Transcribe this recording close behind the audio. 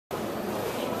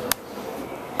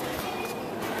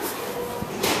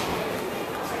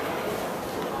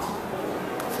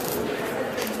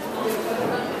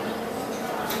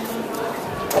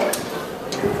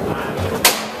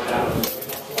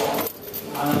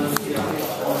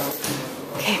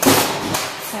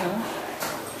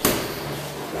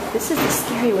this is the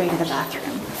scary way to the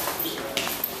bathroom.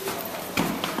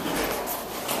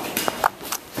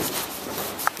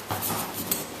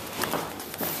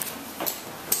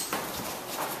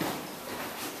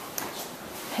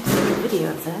 I had to make a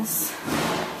video of this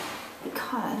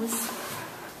because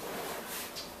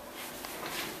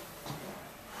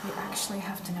you actually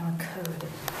have to know a code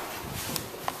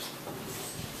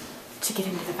to get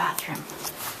into the bathroom.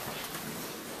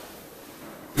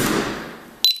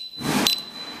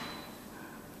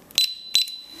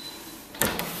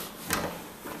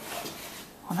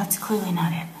 Well, that's clearly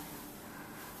not it.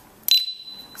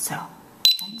 So,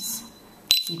 1,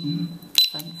 7,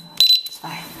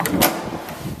 5, 2.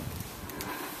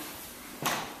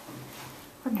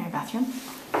 Ordinary bathroom,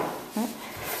 right?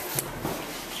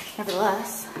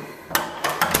 Nevertheless,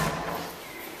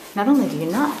 not only do you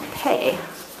not pay,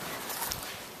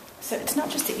 so it's not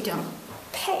just that you don't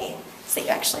pay, it's that you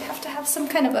actually have to have some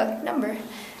kind of a number,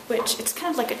 which it's kind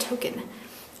of like a token.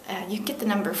 You get the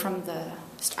number from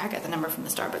I got the number from the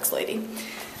Starbucks lady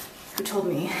who told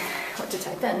me what to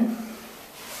type in.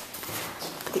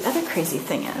 But the other crazy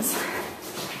thing is,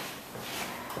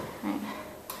 right,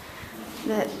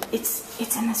 that it's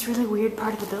in this really weird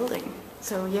part of the building.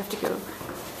 So you have to go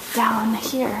down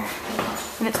here,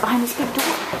 and it's behind this big door.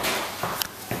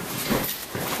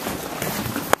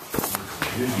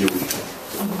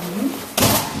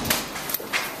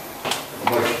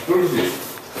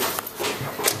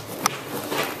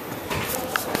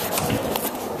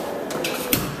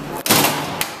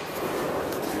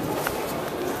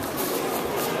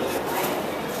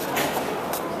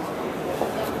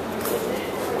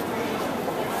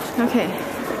 Okay,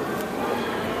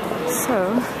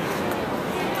 so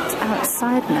it's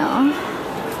outside now,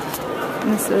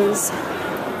 and this is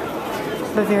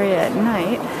Bavaria at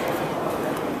night.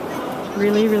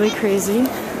 Really, really crazy.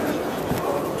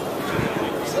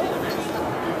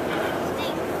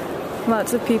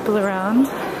 Lots of people around.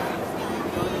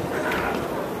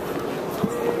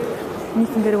 And you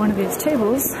can go to one of these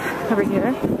tables over here,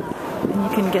 and you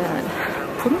can get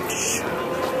punch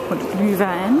or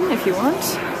Glühwein if you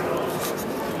want.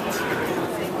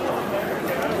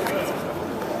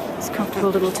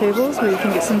 Comfortable little tables where you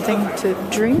can get something to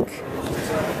drink.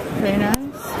 Very nice.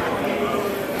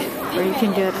 Or you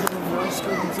can get a little roast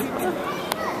or zuppa.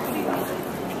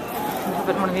 And have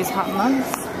it in one of these hot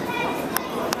mugs.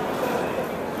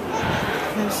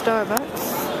 There's Starbucks.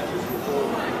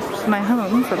 It's my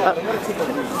home for about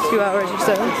 2 hours or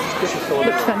so.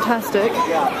 Looked fantastic.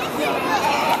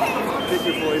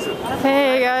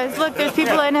 Hey guys, look, there's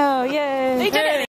people I know. Yay! They did it!